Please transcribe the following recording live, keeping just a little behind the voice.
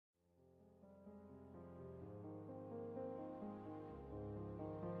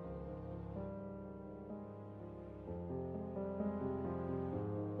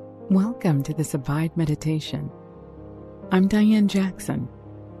Welcome to this Abide Meditation. I'm Diane Jackson.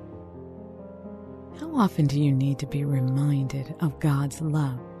 How often do you need to be reminded of God's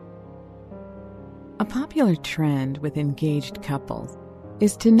love? A popular trend with engaged couples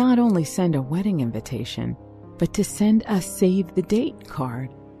is to not only send a wedding invitation, but to send a save the date card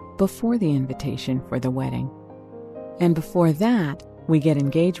before the invitation for the wedding. And before that, we get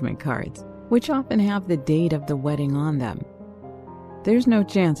engagement cards, which often have the date of the wedding on them. There's no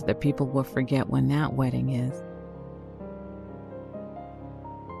chance that people will forget when that wedding is.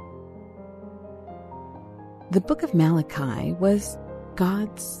 The book of Malachi was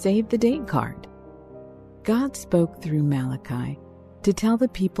God's save the date card. God spoke through Malachi to tell the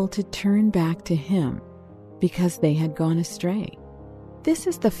people to turn back to Him because they had gone astray. This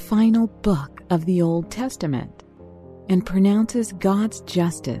is the final book of the Old Testament and pronounces God's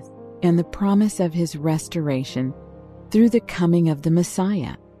justice and the promise of His restoration through the coming of the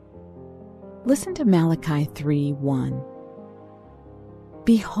Messiah. Listen to Malachi 3:1.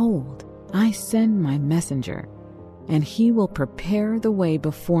 Behold, I send my messenger, and he will prepare the way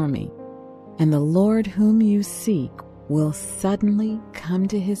before me, and the Lord whom you seek will suddenly come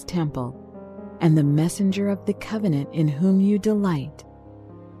to his temple, and the messenger of the covenant in whom you delight.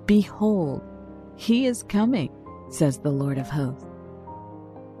 Behold, he is coming, says the Lord of hosts.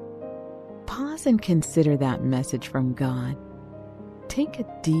 Pause and consider that message from God. Take a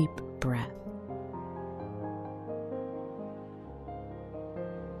deep breath.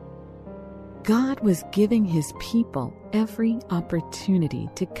 God was giving His people every opportunity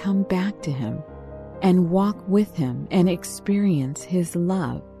to come back to Him and walk with Him and experience His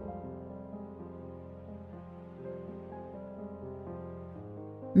love.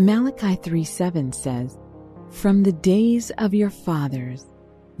 Malachi 3:7 says, "From the days of your fathers,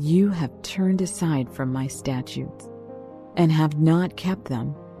 you have turned aside from my statutes and have not kept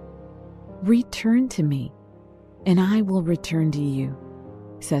them. Return to me, and I will return to you,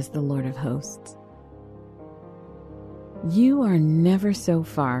 says the Lord of hosts." You are never so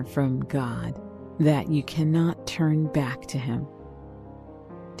far from God that you cannot turn back to Him.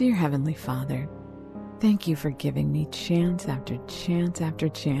 Dear Heavenly Father, thank you for giving me chance after chance after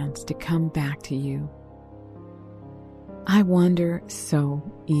chance to come back to you. I wander so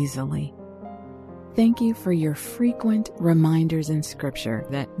easily. Thank you for your frequent reminders in Scripture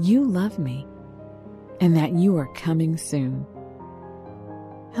that you love me and that you are coming soon.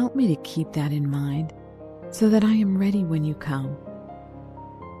 Help me to keep that in mind so that I am ready when you come.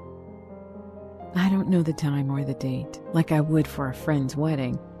 I don't know the time or the date like I would for a friend's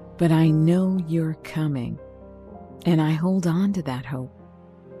wedding, but I know you're coming, and I hold on to that hope.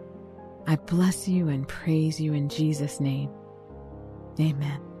 I bless you and praise you in Jesus' name.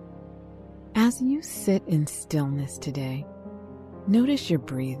 Amen. As you sit in stillness today, notice your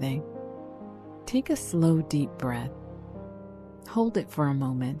breathing. Take a slow, deep breath. Hold it for a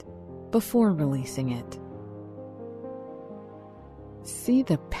moment before releasing it. See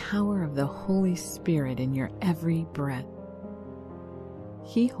the power of the Holy Spirit in your every breath.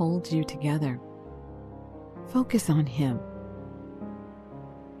 He holds you together. Focus on Him.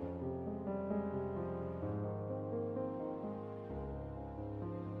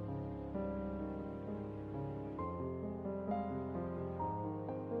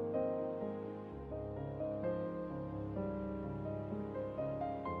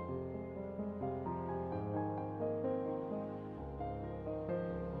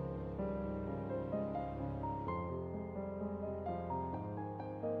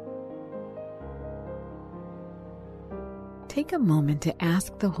 Take a moment to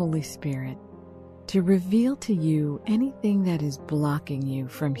ask the Holy Spirit to reveal to you anything that is blocking you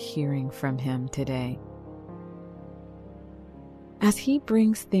from hearing from Him today. As He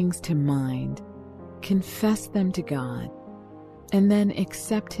brings things to mind, confess them to God, and then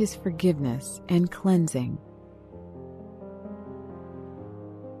accept His forgiveness and cleansing.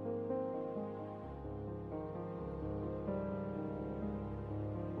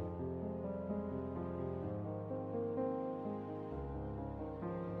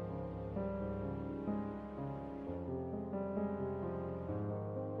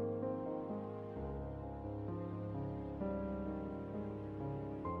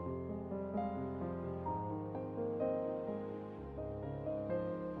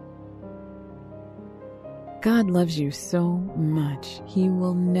 God loves you so much, He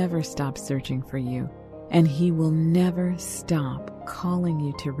will never stop searching for you, and He will never stop calling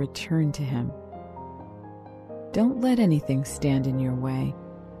you to return to Him. Don't let anything stand in your way.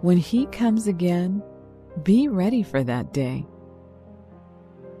 When He comes again, be ready for that day.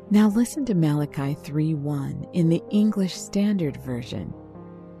 Now listen to Malachi 3:1 in the English Standard Version.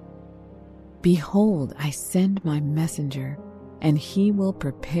 Behold, I send my messenger, and he will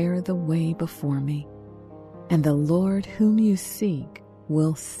prepare the way before me. And the Lord whom you seek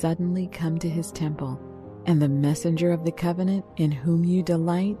will suddenly come to his temple, and the messenger of the covenant in whom you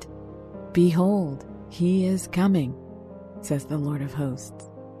delight, behold, he is coming, says the Lord of hosts.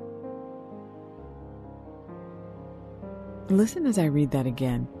 Listen as I read that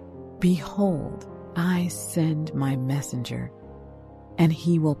again. Behold, I send my messenger, and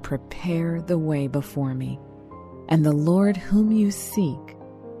he will prepare the way before me. And the Lord whom you seek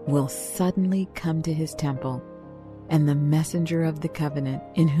will suddenly come to his temple, and the messenger of the covenant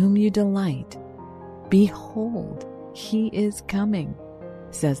in whom you delight, behold, he is coming,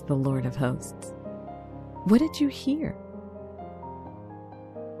 says the Lord of hosts. What did you hear?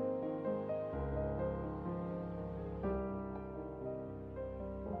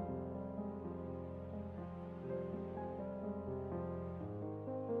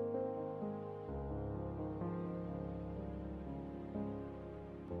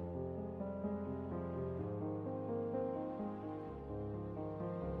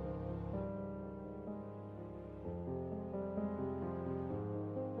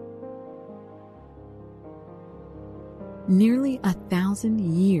 Nearly 1,000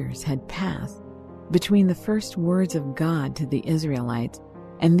 years had passed between the first words of God to the Israelites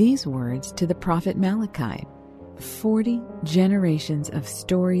and these words to the prophet Malachi. 40 generations of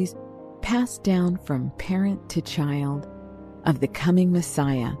stories passed down from parent to child of the coming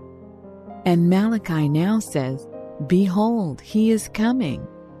Messiah. And Malachi now says, behold, he is coming.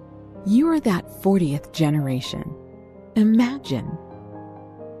 You are that 40th generation. Imagine.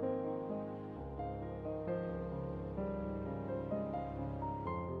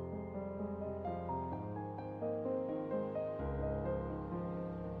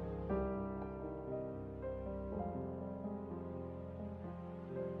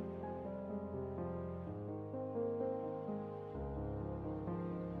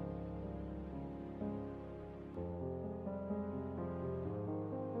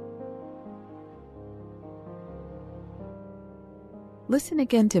 Listen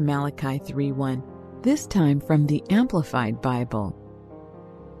again to Malachi 3:1, this time from the Amplified Bible.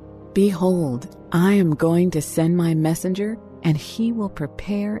 Behold, I am going to send my messenger, and he will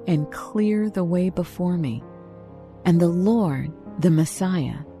prepare and clear the way before me. And the Lord, the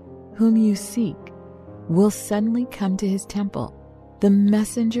Messiah, whom you seek, will suddenly come to his temple, the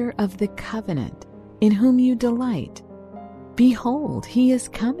messenger of the covenant, in whom you delight. Behold, he is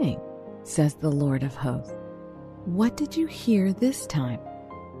coming, says the Lord of hosts. What did you hear this time?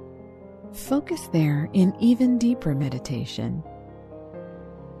 Focus there in even deeper meditation.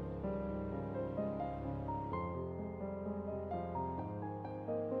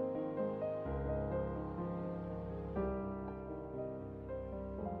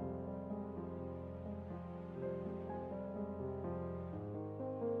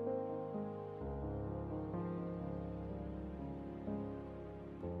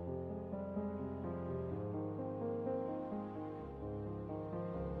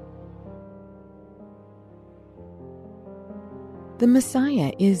 The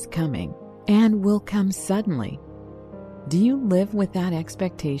Messiah is coming and will come suddenly. Do you live with that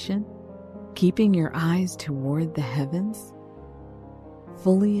expectation, keeping your eyes toward the heavens,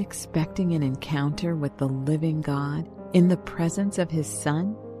 fully expecting an encounter with the living God in the presence of his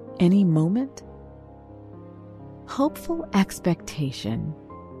Son any moment? Hopeful expectation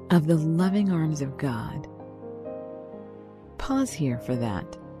of the loving arms of God. Pause here for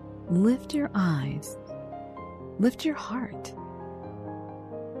that. Lift your eyes. Lift your heart.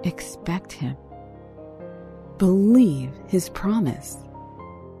 Expect him. Believe his promise.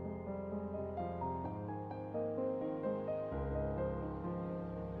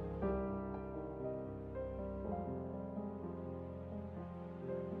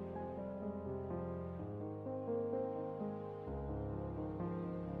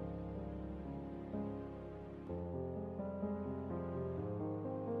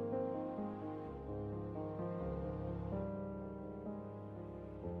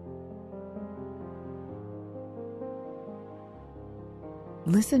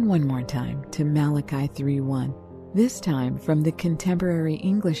 Listen one more time to Malachi 3:1, this time from the Contemporary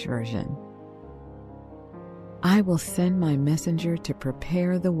English Version. I will send my messenger to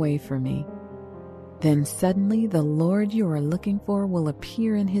prepare the way for me. Then suddenly the Lord you are looking for will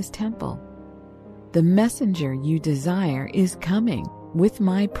appear in his temple. The messenger you desire is coming with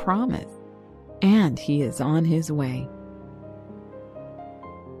my promise, and he is on his way.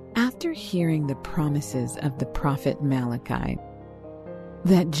 After hearing the promises of the prophet Malachi,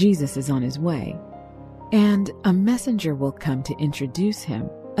 that Jesus is on his way, and a messenger will come to introduce him,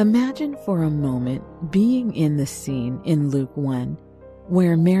 Imagine for a moment being in the scene in Luke 1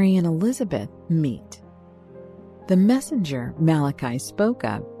 where Mary and Elizabeth meet. The messenger Malachi spoke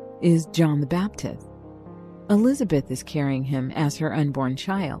of is John the Baptist. Elizabeth is carrying him as her unborn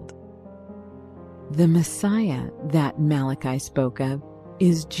child. The Messiah that Malachi spoke of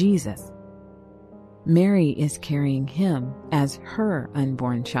is Jesus. Mary is carrying him as her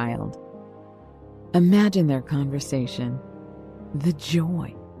unborn child. Imagine their conversation, the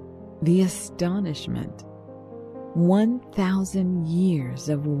joy, the astonishment. 1,000 years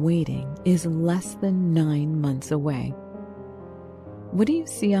of waiting is less than 9 months away. What do you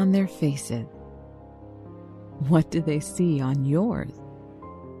see on their faces? What do they see on yours?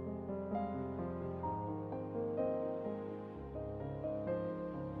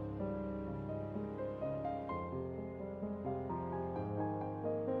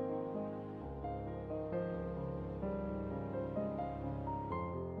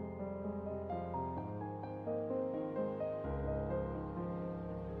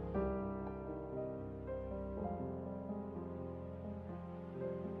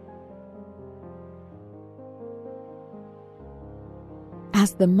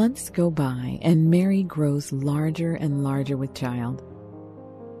 As the months go by and Mary grows larger and larger with child,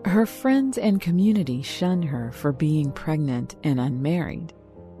 her friends and community shun her for being pregnant and unmarried.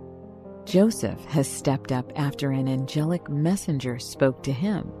 Joseph has stepped up after an angelic messenger spoke to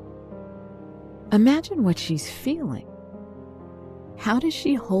him. Imagine what she's feeling. How does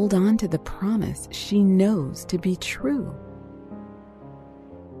she hold on to the promise she knows to be true?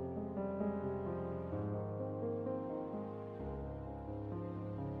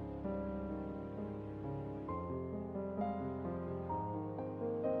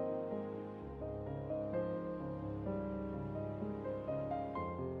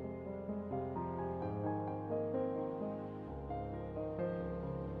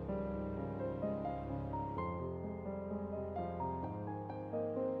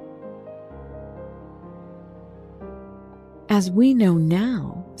 As we know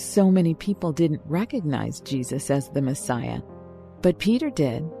now, so many people didn't recognize Jesus as the Messiah, but Peter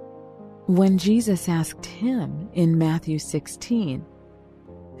did. When Jesus asked him in Matthew 16,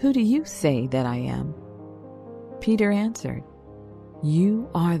 "Who do you say that I am?" Peter answered, "You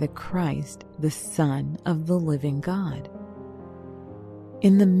are the Christ, the Son of the living God."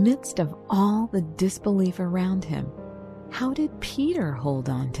 In the midst of all the disbelief around him, how did Peter hold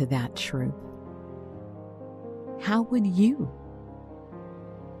on to that truth? How would you?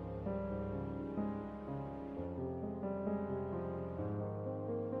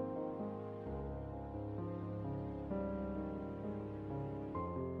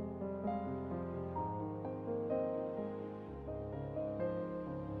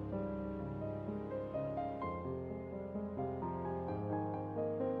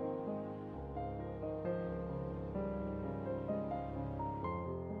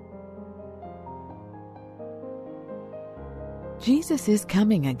 Jesus is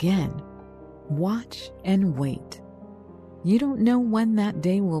coming again. Watch and wait. You don't know when that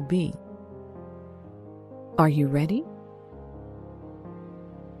day will be. Are you ready?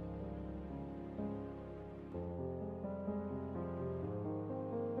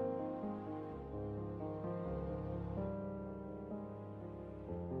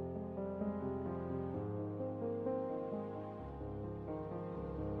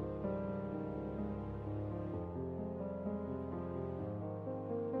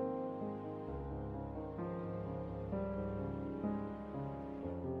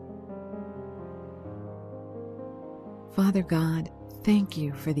 Father God, thank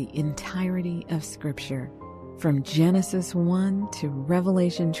you for the entirety of Scripture, from Genesis 1 to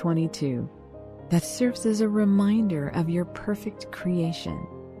Revelation 22, that serves as a reminder of your perfect creation,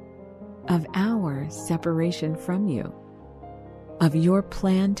 of our separation from you, of your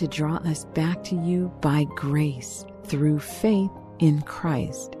plan to draw us back to you by grace through faith in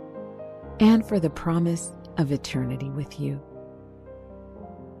Christ, and for the promise of eternity with you.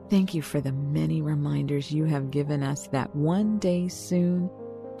 Thank you for the many reminders you have given us that one day soon,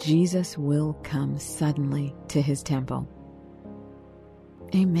 Jesus will come suddenly to his temple.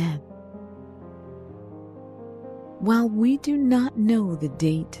 Amen. While we do not know the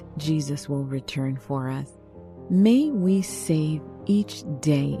date Jesus will return for us, may we save each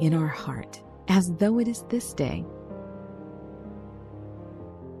day in our heart as though it is this day.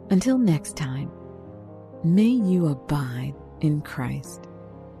 Until next time, may you abide in Christ.